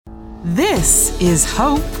This is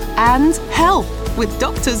Hope and Health with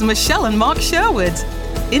Doctors Michelle and Mark Sherwood.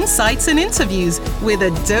 Insights and interviews with a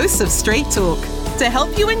dose of straight talk to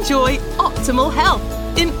help you enjoy optimal health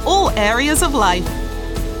in all areas of life.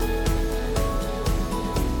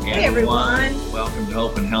 Hey everyone. Welcome to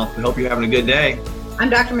Hope and Health. We hope you're having a good day. I'm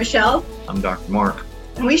Dr. Michelle. I'm Dr. Mark.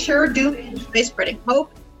 And we sure do enjoy spreading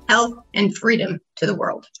hope, health, and freedom to the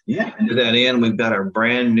world. Yeah, and to that end, we've got our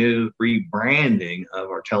brand new rebranding of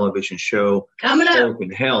our television show, Coming up. Hope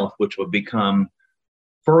and Health, which will become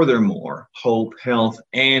furthermore Hope, Health,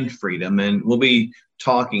 and Freedom. And we'll be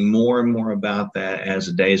talking more and more about that as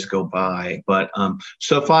the days go by. But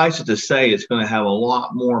suffice it to say, it's going to have a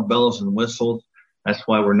lot more bells and whistles. That's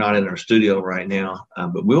why we're not in our studio right now,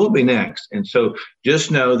 but we will be next. And so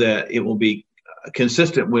just know that it will be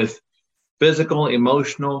consistent with physical,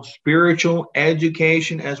 emotional, spiritual,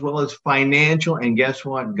 education, as well as financial, and guess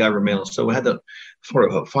what? Governmental. So we had the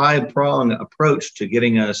sort of a five-pronged approach to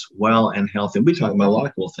getting us well and healthy. And we're talking about a lot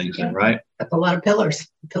of cool things there, right? That's a lot of pillars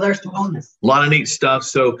to wellness. A lot of neat stuff.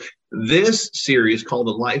 So this series called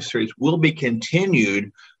the Life Series will be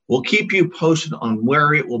continued. We'll keep you posted on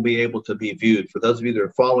where it will be able to be viewed. For those of you that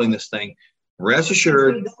are following this thing, rest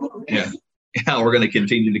assured, we're going to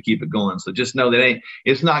continue to keep it going. So just know that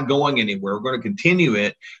it's not going anywhere. We're going to continue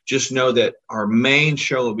it. Just know that our main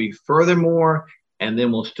show will be furthermore, and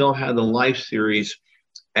then we'll still have the Life Series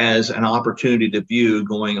as an opportunity to view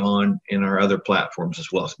going on in our other platforms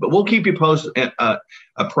as well. But we'll keep you posted,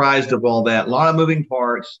 apprised of all that. A lot of moving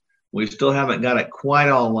parts. We still haven't got it quite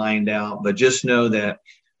all lined out, but just know that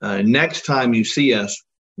next time you see us,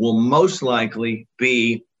 will most likely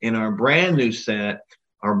be in our brand new set,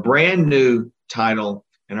 our brand new title,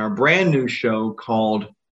 and our brand new show called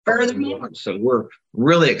Furthermore. So we're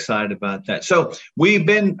really excited about that. So we've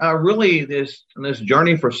been really on this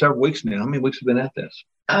journey for several weeks now. How many weeks have we been at this?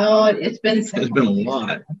 Oh, it's been a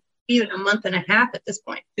lot. Even a month and a half at this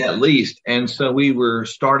point. Yeah, at least. And so we were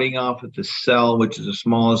starting off with the cell, which is the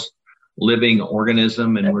smallest living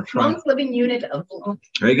organism, and we're trying smallest living unit of life.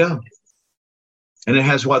 There you go. And it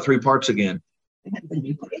has what, 3 parts again?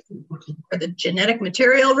 Where the genetic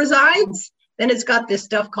material resides. Then it's got this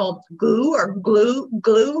stuff called glue,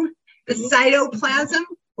 the cytoplasm,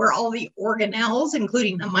 where all the organelles,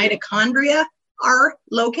 including the mitochondria, are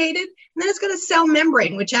located. And then it's got a cell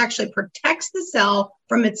membrane, which actually protects the cell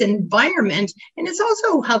from its environment. And it's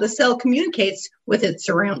also how the cell communicates with its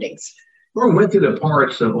surroundings. We went through the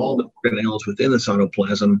parts of all the organelles within the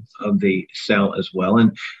cytoplasm of the cell as well.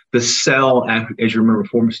 And the cell, as you remember,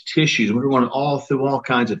 forms tissues. We're going through all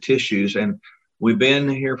kinds of tissues. And we've been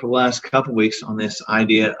here for the last couple of weeks on this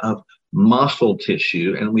idea of muscle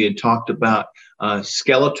tissue. And we had talked about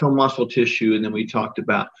skeletal muscle tissue. And then we talked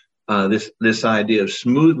about this idea of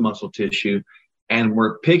smooth muscle tissue. And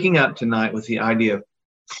we're picking up tonight with the idea of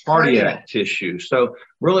cardiac tissue. So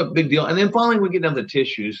really big deal. And then finally we get down to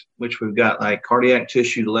tissues, which we've got like cardiac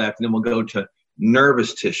tissue left, and then we'll go to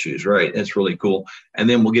nervous tissues, right? That's really cool. And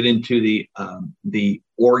then we'll get into the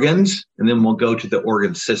organs, and then we'll go to the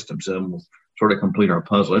organ systems, and we'll sort of complete our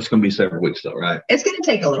puzzle. It's going to be several weeks though, right? It's going to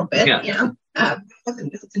take a little bit, and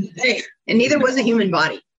neither was a human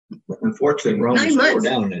body. Unfortunately, we're almost 4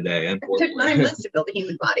 down in a day. It took 9 months to build a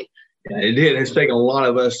human body. Yeah, it did. It's taken a lot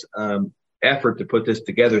of us effort to put this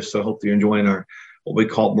together. So hopefully you're enjoying we're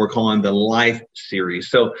calling the Life Series.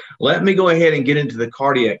 So let me go ahead and get into the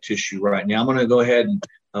cardiac tissue right now. I'm going to go ahead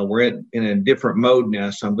and we're in a different mode now.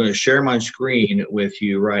 So I'm going to share my screen with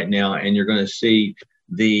you right now, and you're going to see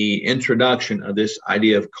the introduction of this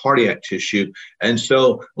idea of cardiac tissue. And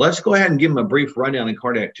so let's go ahead and give them a brief rundown in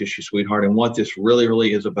cardiac tissue, sweetheart, and what this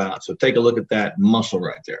really is about. So take a look at that muscle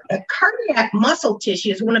right there. The cardiac muscle tissue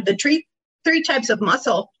is one of the three types of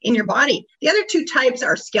muscle in your body. The other 2 types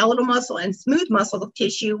are skeletal muscle and smooth muscle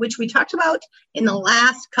tissue, which we talked about in the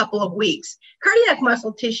last couple of weeks. Cardiac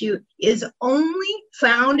muscle tissue is only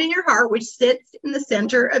found in your heart, which sits in the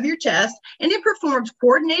center of your chest, and it performs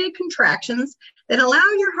coordinated contractions that allow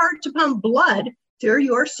your heart to pump blood through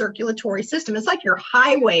your circulatory system. It's like your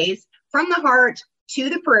highways from the heart to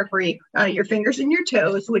the periphery, your fingers and your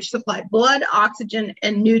toes, which supply blood, oxygen,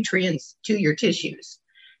 and nutrients to your tissues.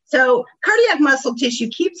 So cardiac muscle tissue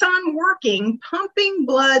keeps on working, pumping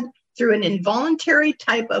blood through an involuntary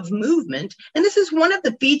type of movement. And this is one of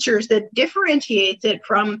the features that differentiates it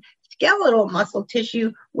from skeletal muscle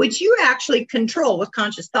tissue, which you actually control with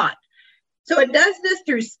conscious thought. So it does this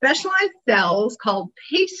through specialized cells called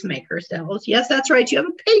pacemaker cells. Yes, that's right. You have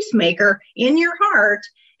a pacemaker in your heart,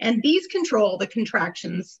 and these control the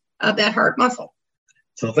contractions of that heart muscle.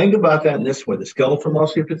 So think about that in this way. The skeletal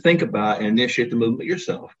muscle you have to think about and initiate the movement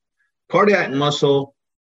yourself. Cardiac muscle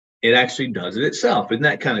it actually does it itself. Isn't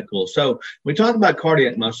that kind of cool? So when we talk about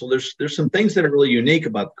cardiac muscle, there's some things that are really unique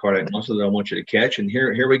about the cardiac muscle that I want you to catch. And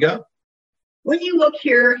here we go. When you look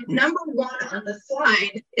here, number one on the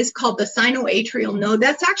slide is called the sinoatrial node.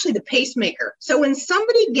 That's actually the pacemaker. So when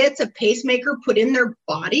somebody gets a pacemaker put in their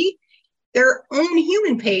body, their own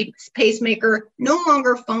human pacemaker no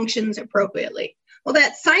longer functions appropriately. Well,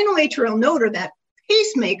 that sinoatrial node, or that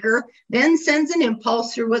pacemaker, then sends an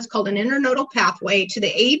impulse through what's called an internodal pathway to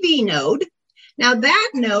the AV node. Now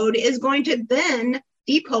that node is going to then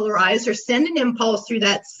depolarize or send an impulse through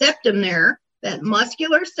that septum there, that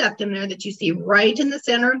muscular septum there that you see right in the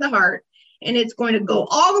center of the heart. And it's going to go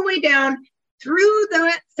all the way down through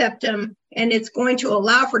that septum, and it's going to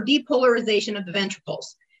allow for depolarization of the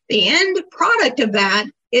ventricles. The end product of that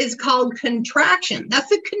is called contraction. That's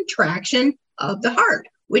the contraction of the heart,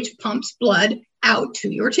 which pumps blood out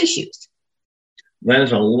to your tissues. That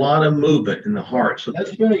is a lot of movement in the heart. So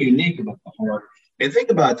that's really unique about the heart. And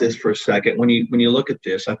think about this for a second. When you look at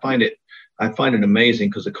this, I find it amazing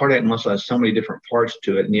because the cardiac muscle has so many different parts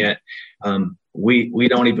to it, and yet we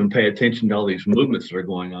don't even pay attention to all these movements that are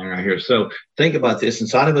going on right here. So think about this.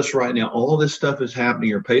 Inside of us right now, all this stuff is happening.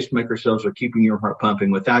 Your pacemaker cells are keeping your heart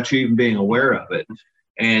pumping without you even being aware of it.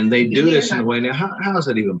 And they do this in a way. Now, how is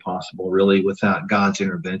that even possible, really, without God's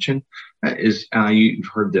intervention? You've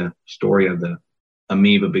heard the story of the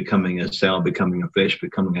amoeba becoming a cell, becoming a fish,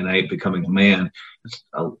 becoming an ape, becoming a man. It's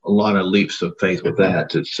a lot of leaps of faith with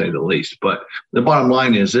that, to say the least. But the bottom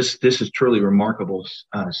line is this is truly remarkable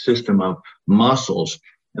system of muscles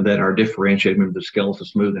that are differentiated. Remember, the skeletal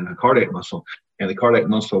smooth and the cardiac muscle, and the cardiac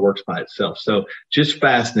muscle works by itself. So just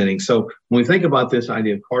fascinating. So when we think about this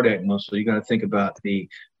idea of cardiac muscle, you got to think about the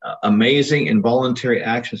amazing involuntary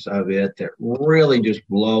actions of it that really just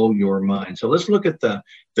blow your mind. So let's look at the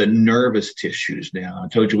nervous tissues now. I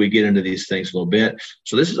told you we get into these things a little bit.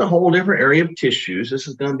 So this is a whole different area of tissues. This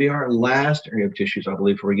is going to be our last area of tissues, I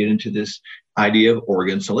believe, before we get into this idea of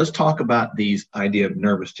organs. So let's talk about these idea of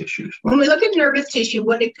nervous tissues. When we look at nervous tissue,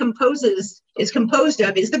 what it is composed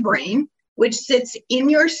of is the brain, which sits in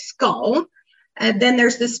your skull. And then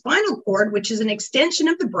there's the spinal cord, which is an extension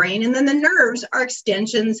of the brain. And then the nerves are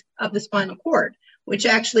extensions of the spinal cord, which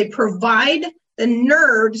actually provide the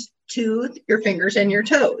nerves to your fingers and your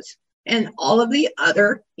toes, and all of the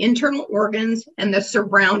other internal organs and the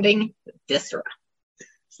surrounding viscera.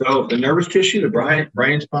 So the nervous tissue, the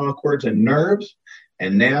brain, spinal cords, and nerves.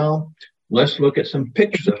 And now let's look at some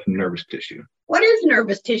pictures of nervous tissue. What is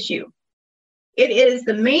nervous tissue? It is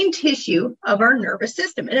the main tissue of our nervous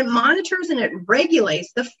system, and it monitors and it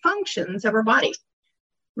regulates the functions of our body.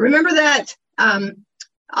 Remember that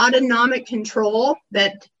autonomic control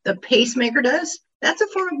that the pacemaker does? That's a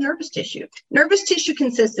form of nervous tissue. Nervous tissue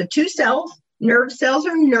consists of two cells. Nerve cells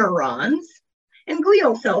are neurons, and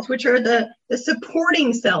glial cells, which are the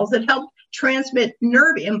supporting cells that help transmit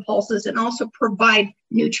nerve impulses and also provide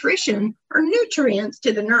nutrition or nutrients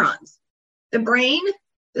to the neurons. The brain,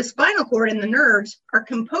 the spinal cord, and the nerves are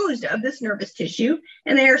composed of this nervous tissue,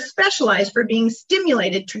 and they are specialized for being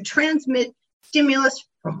stimulated to transmit stimulus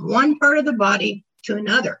from one part of the body to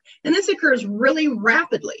another. And this occurs really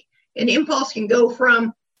rapidly. An impulse can go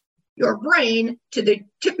from your brain to the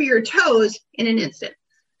tip of your toes in an instant.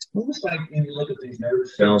 Almost like when you look at these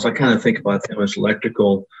nervous cells, I kind of think about them as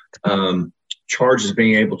electrical charges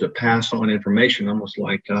being able to pass on information, almost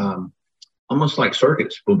like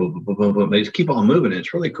circuits. Boom, boom, boom, boom, boom, boom. They just keep on moving.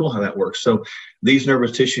 It's really cool how that works. So these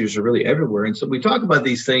nervous tissues are really everywhere. And so we talk about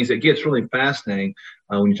these things. It gets really fascinating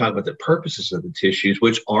when you talk about the purposes of the tissues,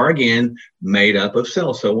 which are, again, made up of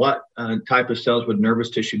cells. So what type of cells would nervous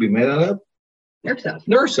tissue be made out of? Nerve cells.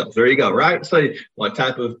 Nerve cells. There you go. Right. So what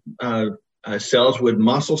type of cells would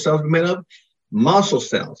muscle cells be made of? Muscle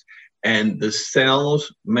cells. And the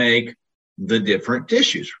cells make the different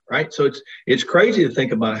tissues, right? So it's crazy to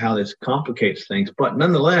think about how this complicates things, but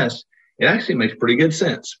nonetheless, it actually makes pretty good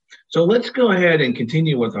sense. So let's go ahead and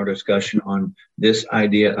continue with our discussion on this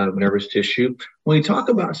idea of nervous tissue. When we talk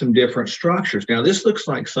about some different structures, now this looks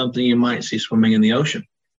like something you might see swimming in the ocean.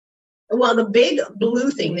 Well, the big blue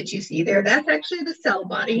thing that you see there, that's actually the cell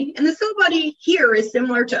body. And the cell body here is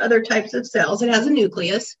similar to other types of cells. It has a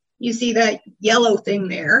nucleus. You see that yellow thing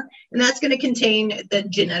there, and that's going to contain the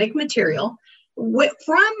genetic material.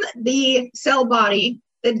 From the cell body,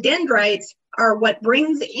 the dendrites are what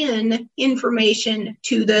brings in information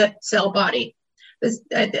to the cell body.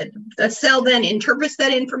 The cell then interprets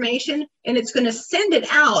that information, and it's going to send it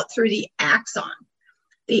out through the axon.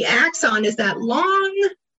 The axon is that long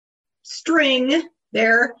string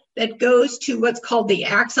there that goes to what's called the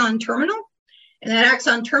axon terminal. And that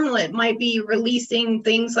axon terminal, it might be releasing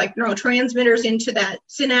things like neurotransmitters into that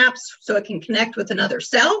synapse so it can connect with another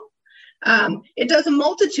cell. It does a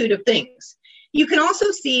multitude of things. You can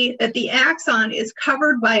also see that the axon is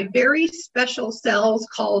covered by very special cells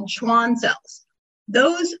called Schwann cells.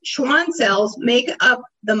 Those Schwann cells make up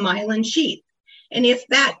the myelin sheath. And if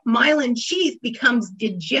that myelin sheath becomes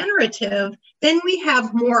degenerative, then we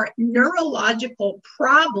have more neurological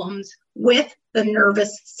problems with the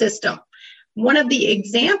nervous system. One of the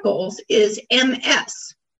examples is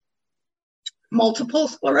MS, multiple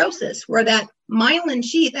sclerosis, where that myelin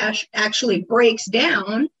sheath actually breaks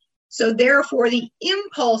down. So therefore, the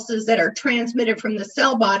impulses that are transmitted from the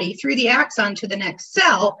cell body through the axon to the next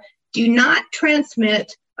cell do not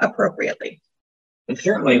transmit appropriately. And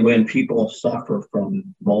certainly when people suffer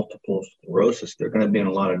from multiple sclerosis, they're going to be in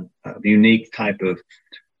a lot of unique type of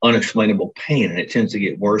unexplainable pain, and it tends to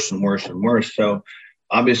get worse and worse and worse. So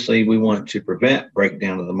obviously we want to prevent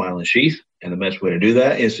breakdown of the myelin sheath, and the best way to do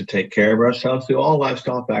that is to take care of ourselves through all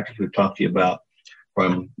lifestyle factors we've talked to you about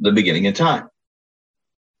from the beginning of time.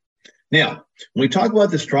 Now, when we talk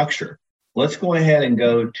about the structure, let's go ahead and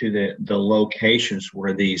go to the locations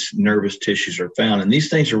where these nervous tissues are found. And these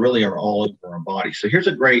things are all over our body. So here's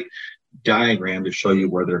a great diagram to show you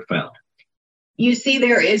where they're found. You see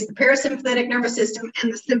there is the parasympathetic nervous system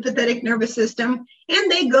and the sympathetic nervous system,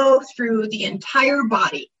 and they go through the entire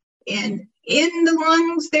body. And in the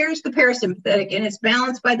lungs, there's the parasympathetic, and it's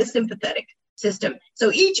balanced by the sympathetic system.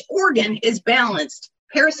 So each organ is balanced,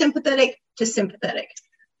 parasympathetic to sympathetic.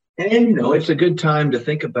 And, it's a good time to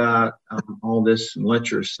think about all this and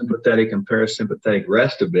let your sympathetic and parasympathetic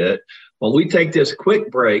rest a bit while we take this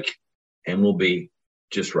quick break, and we'll be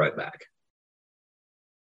just right back.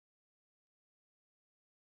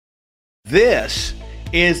 This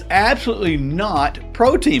is absolutely not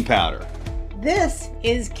protein powder. This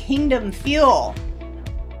is Kingdom Fuel,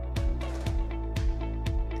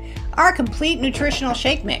 our complete nutritional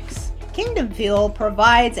shake mix. Kingdom Fuel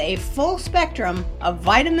provides a full spectrum of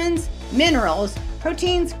vitamins, minerals,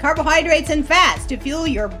 proteins, carbohydrates, and fats to fuel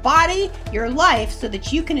your body, your life, so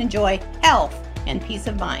that you can enjoy health and peace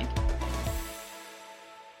of mind.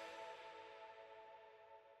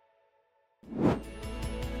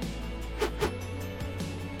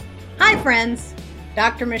 Hi friends,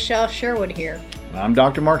 Dr. Michelle Sherwood here. I'm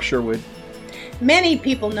Dr. Mark Sherwood. Many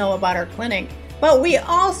people know about our clinic, but we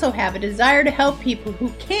also have a desire to help people who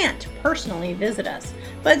can't personally visit us,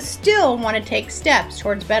 but still want to take steps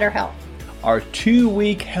towards better health. Our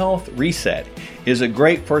 2-week health reset is a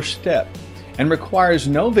great first step and requires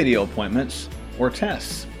no video appointments or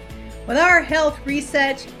tests. With our health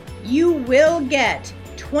reset, you will get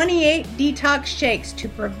 28 detox shakes to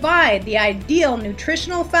provide the ideal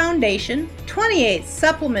nutritional foundation, 28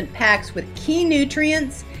 supplement packs with key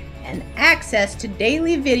nutrients, and access to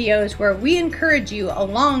daily videos where we encourage you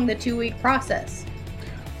along the 2-week process.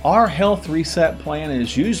 Our health reset plan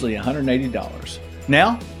is usually $180.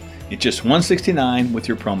 Now, it's just $169 with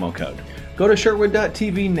your promo code. Go to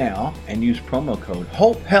Sherwood.tv now and use promo code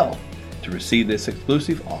HOPEHEALTH to receive this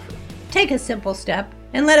exclusive offer. Take a simple step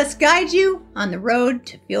and let us guide you on the road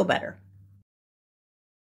to feel better.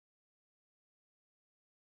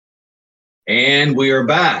 And we are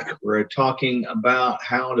back. We're talking about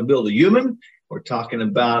how to build a human. We're talking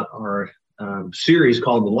about our series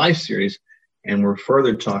called the Life Series. And we're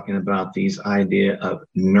further talking about these idea of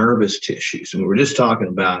nervous tissues. And we're just talking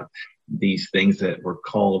about these things that were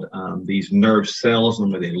called these nerve cells,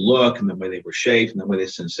 and the way they look, and the way they were shaped, and the way they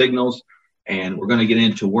send signals. And we're going to get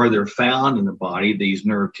into where they're found in the body, these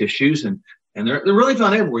nerve tissues. And they're really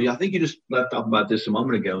found everywhere. I think you just left off about this a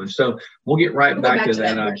moment ago. And so we'll get right back to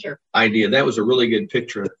that idea. That was a really good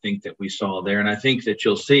picture, I think, that we saw there. And I think that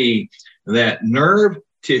you'll see that nerve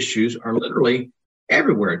tissues are literally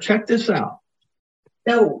everywhere. Check this out.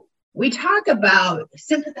 So we talk about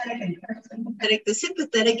sympathetic and parasympathetic. The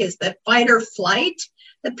sympathetic is the fight or flight.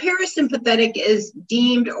 The parasympathetic is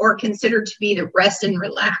deemed or considered to be the rest and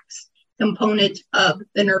relax component of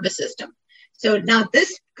the nervous system. So now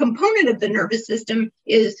this component of the nervous system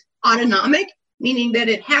is autonomic, meaning that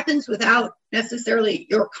it happens without necessarily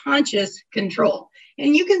your conscious control.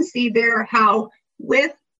 And you can see there how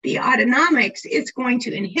with the autonomics, it's going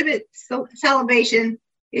to inhibit salivation,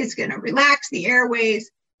 it's going to relax the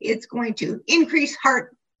airways, it's going to increase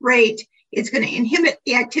heart rate, it's going to inhibit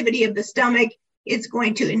the activity of the stomach, it's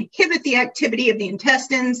going to inhibit the activity of the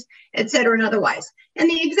intestines, et cetera, and otherwise. And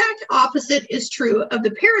the exact opposite is true of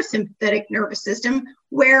the parasympathetic nervous system,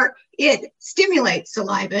 where it stimulates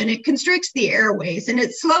saliva and it constricts the airways and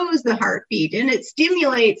it slows the heartbeat and it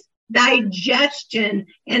stimulates digestion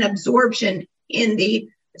and absorption in the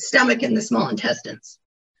stomach and the small intestines.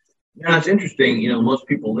 Now, it's interesting, you know, most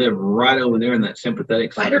people live right over there in that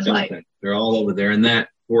sympathetic Fight or flight. They're all over there. And that,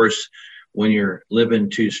 of course, when you're living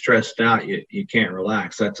too stressed out, you can't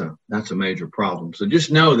relax. That's a major problem. So just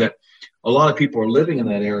know that a lot of people are living in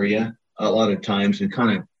that area a lot of times and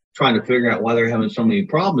kind of trying to figure out why they're having so many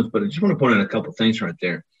problems. But I just want to point out a couple of things right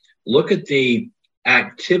there. Look at the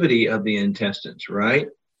activity of the intestines, right?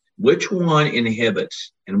 Which one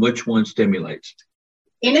inhibits and which one stimulates?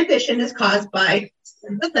 Inhibition is caused by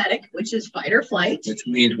sympathetic, which is fight or flight. Which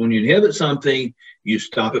means when you inhibit something, you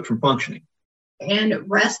stop it from functioning. And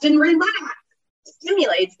rest and relax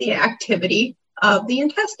stimulates the activity of the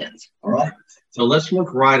intestines. All right. So let's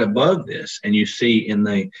look right above this, and you see in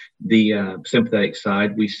the sympathetic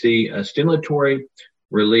side, we see a stimulatory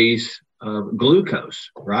release of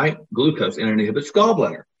glucose, right? Glucose, and it inhibits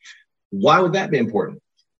gallbladder. Why would that be important?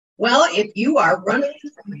 Well, if you are running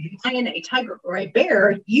from a lion, a tiger, or a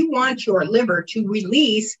bear, you want your liver to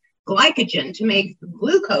release glycogen to make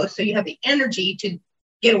glucose so you have the energy to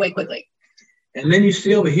get away quickly. And then you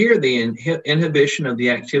see over here the inhibition of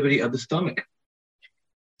the activity of the stomach.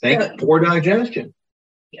 Poor digestion.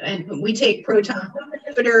 And we take proton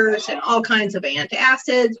inhibitors and all kinds of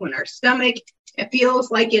antacids when our stomach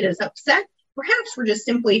feels like it is upset. Perhaps we're just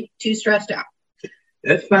simply too stressed out.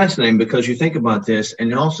 That's fascinating because you think about this, and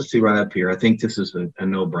you also see right up here, I think this is a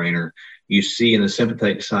no-brainer. You see in the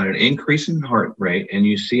sympathetic side an increase in heart rate, and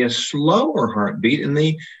you see a slower heartbeat in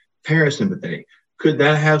the parasympathetic. Could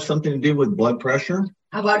that have something to do with blood pressure?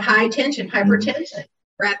 How about high tension, hypertension,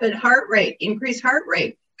 rapid heart rate, increased heart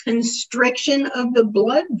rate, constriction of the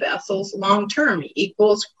blood vessels long-term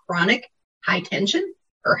equals chronic high tension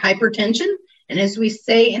or hypertension. And as we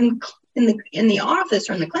say in the office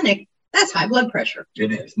or in the clinic, that's high blood pressure.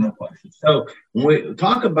 It is, no question. So when we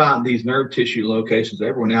talk about these nerve tissue locations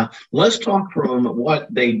everywhere now, let's talk for a moment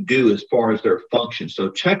what they do as far as their function. So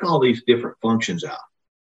check all these different functions out.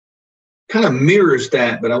 Kind of mirrors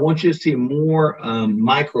that, but I want you to see more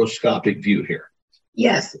microscopic view here.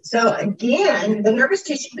 Yes. So again, the nervous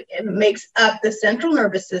tissue makes up the central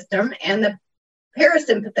nervous system and the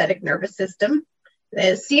parasympathetic nervous system,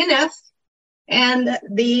 the CNS and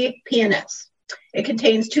the PNS. It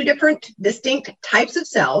contains two different distinct types of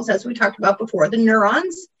cells, as we talked about before, the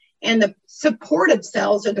neurons and the supportive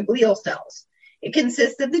cells or the glial cells. It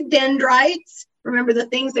consists of the dendrites, remember the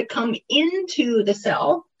things that come into the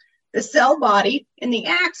cell body, and the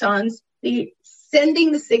axons,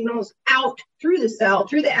 sending the signals out through the cell,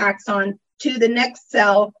 through the axon, to the next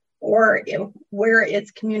cell or where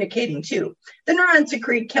it's communicating to. The neurons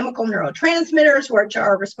secrete chemical neurotransmitters, which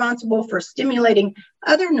are responsible for stimulating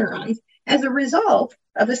other neurons as a result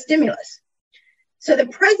of a stimulus. So the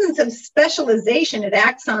presence of specialization at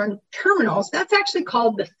axon terminals, that's actually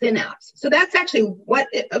called the synapse. So that's actually what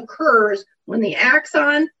occurs when the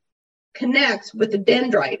axon connects with the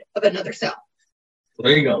dendrite of another cell.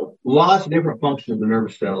 There you go. Lots of different functions of the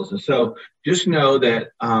nervous cells. And so just know that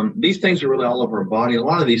these things are really all over our body. A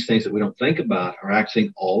lot of these things that we don't think about are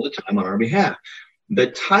acting all the time on our behalf.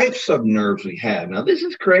 The types of nerves we have. Now, this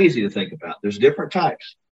is crazy to think about. There's different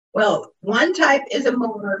types. Well, one type is a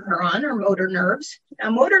motor neuron or motor nerves. Now,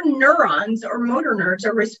 motor neurons or motor nerves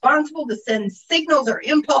are responsible to send signals or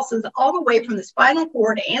impulses all the way from the spinal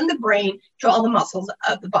cord and the brain to all the muscles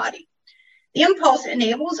of the body. The impulse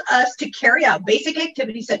enables us to carry out basic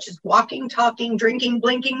activities such as walking, talking, drinking,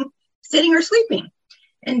 blinking, sitting, or sleeping.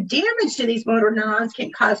 And damage to these motor neurons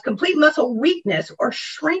can cause complete muscle weakness or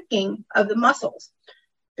shrinking of the muscles.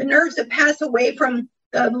 The nerves that pass away from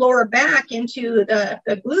the lower back into the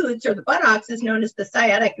glutes or the buttocks is known as the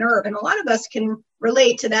sciatic nerve. And a lot of us can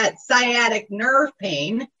relate to that sciatic nerve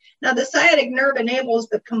pain. Now, the sciatic nerve enables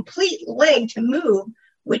the complete leg to move,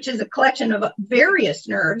 which is a collection of various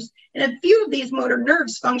nerves. And a few of these motor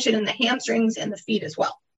nerves function in the hamstrings and the feet as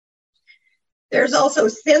well. There's also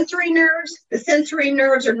sensory nerves. The sensory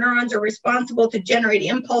nerves or neurons are responsible to generate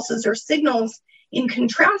impulses or signals in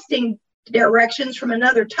contrasting directions from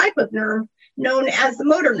another type of nerve known as the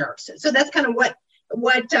motor nerves. So that's kind of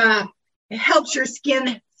what helps your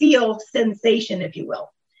skin feel sensation, if you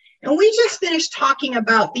will. And we just finished talking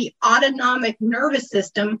about the autonomic nervous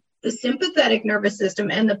system, the sympathetic nervous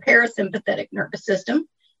system, and the parasympathetic nervous system.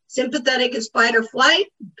 Sympathetic is fight or flight.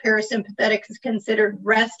 Parasympathetic is considered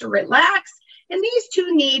rest or relax. And these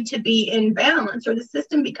two need to be in balance or the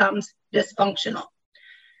system becomes dysfunctional.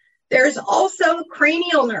 There's also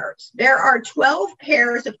cranial nerves. There are 12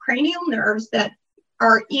 pairs of cranial nerves that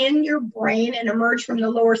are in your brain and emerge from the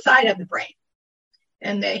lower side of the brain.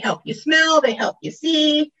 And they help you smell, they help you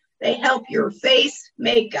see, they help your face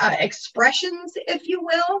make expressions, if you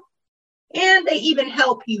will. and they even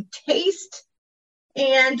help you taste,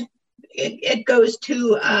 and it goes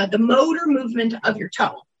to the motor movement of your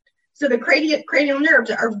toe. So the cranial nerves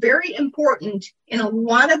are very important in a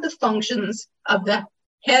lot of the functions of the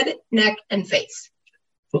head, neck, and face.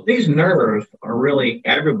 Well, these nerves are really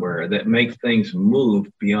everywhere that make things move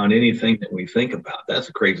beyond anything that we think about. That's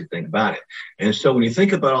the crazy thing about it. And so when you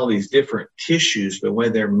think about all these different tissues, the way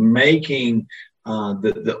they're making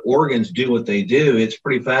the organs do what they do, it's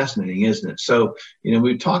pretty fascinating, isn't it? So,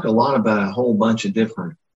 we talk a lot about a whole bunch of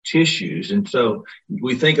different tissues. And so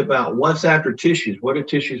we think about what's after tissues. What do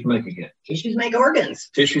tissues make again? Tissues make organs.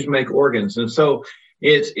 Tissues make organs. And so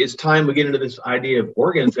it's time we get into this idea of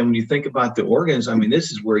organs. And when you think about the organs,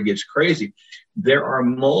 this is where it gets crazy. There are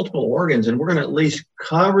multiple organs, and we're going to at least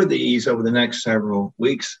cover these over the next several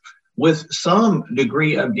weeks with some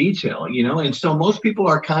degree of detail, and so most people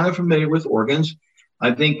are kind of familiar with organs.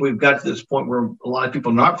 I think we've got to this point where a lot of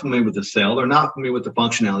people are not familiar with the cell. They're not familiar with the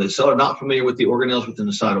functionality of the cell. They're not familiar with the organelles within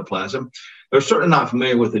the cytoplasm. They're certainly not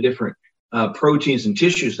familiar with the different proteins and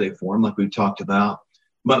tissues they form, like we've talked about.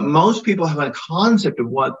 But most people have a concept of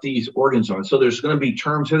what these organs are. So there's going to be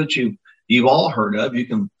terms here that you've all heard of. You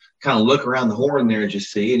can kind of look around the horn there as you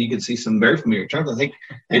see, and you can see some very familiar terms. I think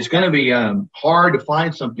it's going to be hard to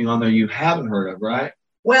find something on there you haven't heard of, right?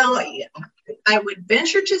 Well, I would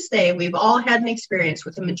venture to say we've all had an experience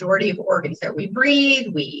with the majority of organs that we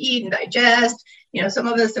breathe, we eat and digest. Some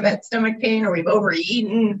of us have had stomach pain or we've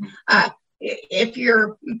overeaten. If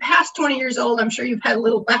you're past 20 years old, I'm sure you've had a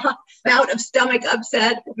little bout of stomach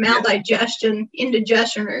upset, maldigestion,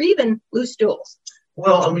 indigestion, or even loose stools.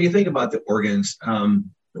 Well, when you think about the organs,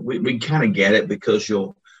 we kind of get it, because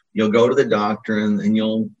you'll go to the doctor and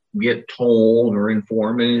you'll get told or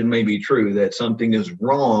informed, and it may be true, that something is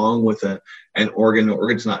wrong with an organ. The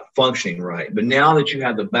organ's not functioning right. But now that you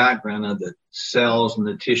have the background of the cells and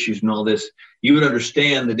the tissues and all this, you would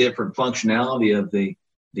understand the different functionality of the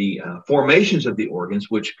formations of the organs,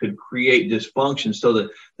 which could create dysfunction. So the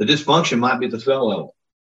dysfunction might be at the cell level.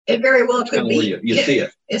 It very well could be. You see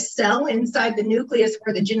it. A cell inside the nucleus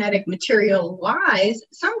where the genetic material lies.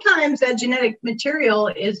 Sometimes that genetic material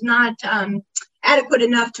is not adequate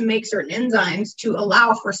enough to make certain enzymes to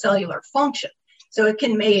allow for cellular function. So it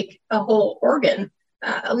can make a whole organ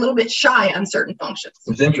a little bit shy on certain functions.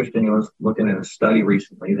 It's interesting. I was looking at a study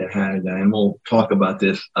recently that had, and we'll talk about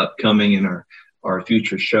this upcoming in our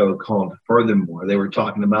future show called Furthermore. They were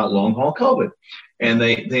talking about long haul COVID. And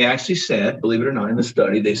they actually said, believe it or not, in the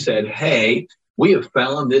study, they said, hey, we have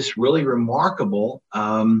found this really remarkable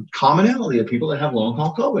commonality of people that have long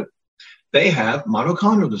haul COVID. They have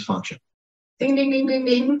mitochondrial dysfunction. Ding, ding, ding, ding,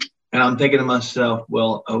 ding. And I'm thinking to myself,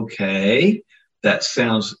 well, okay, that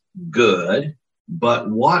sounds good. But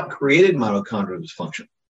what created mitochondrial dysfunction?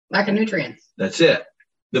 Lack of nutrients. That's it.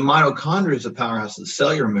 The mitochondria is the powerhouse of the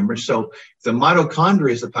cell, you remember. So if the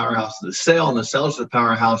mitochondria is the powerhouse of the cell, and the cell is the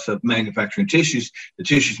powerhouse of manufacturing tissues, the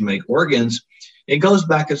tissues make organs, it goes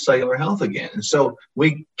back to cellular health again. And so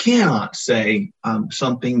we cannot say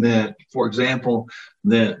something that, for example,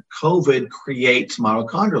 that COVID creates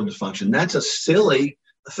mitochondrial dysfunction. That's a silly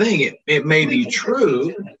thing. It may be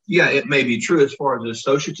true. Yeah, it may be true as far as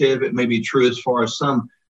associative. It may be true as far as some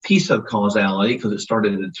piece of causality, because it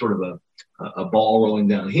started at sort of a ball rolling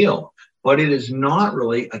downhill. But it is not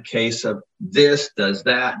really a case of this does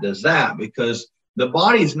that, because the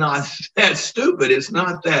body's not that stupid. It's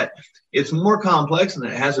not that. It's more complex than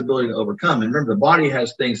it has the ability to overcome. And remember, the body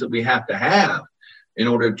has things that we have to have in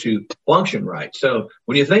order to function right. So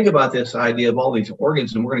when you think about this idea of all these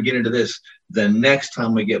organs, and we're going to get into this the next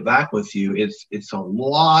time we get back with you, it's a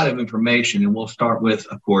lot of information. And we'll start with,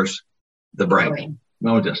 of course, the brain.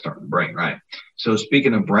 No, we'll just start with the brain, right? So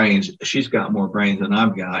speaking of brains, she's got more brains than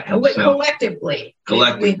I've got. And so, collectively,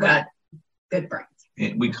 we've got good brains.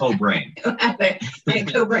 And we co-brain.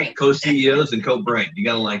 Co-brain. Co-CEOs and co-brain. You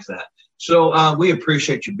got to like that. So we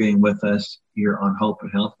appreciate you being with us here on Hope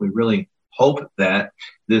and Health. We really hope that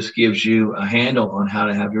this gives you a handle on how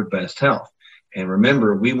to have your best health. And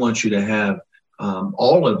remember, we want you to have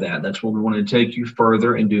all of that. That's what we want to take you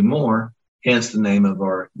further and do more. Hence the name of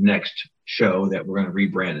our next show that we're going to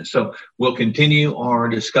rebrand it. So we'll continue our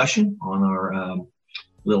discussion on our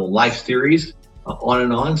little life series on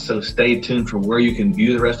and on. So stay tuned for where you can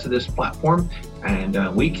view the rest of this platform.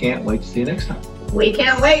 And we can't wait to see you next time. We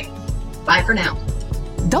can't wait. Bye for now.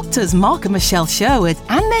 Doctors Mark and Michelle Sherwood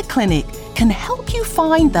and their clinic can help you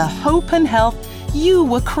find the hope and health you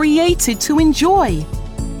were created to enjoy.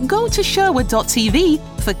 Go to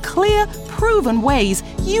Sherwood.tv for clear, proven ways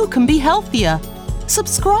you can be healthier.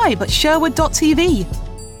 Subscribe at Sherwood.tv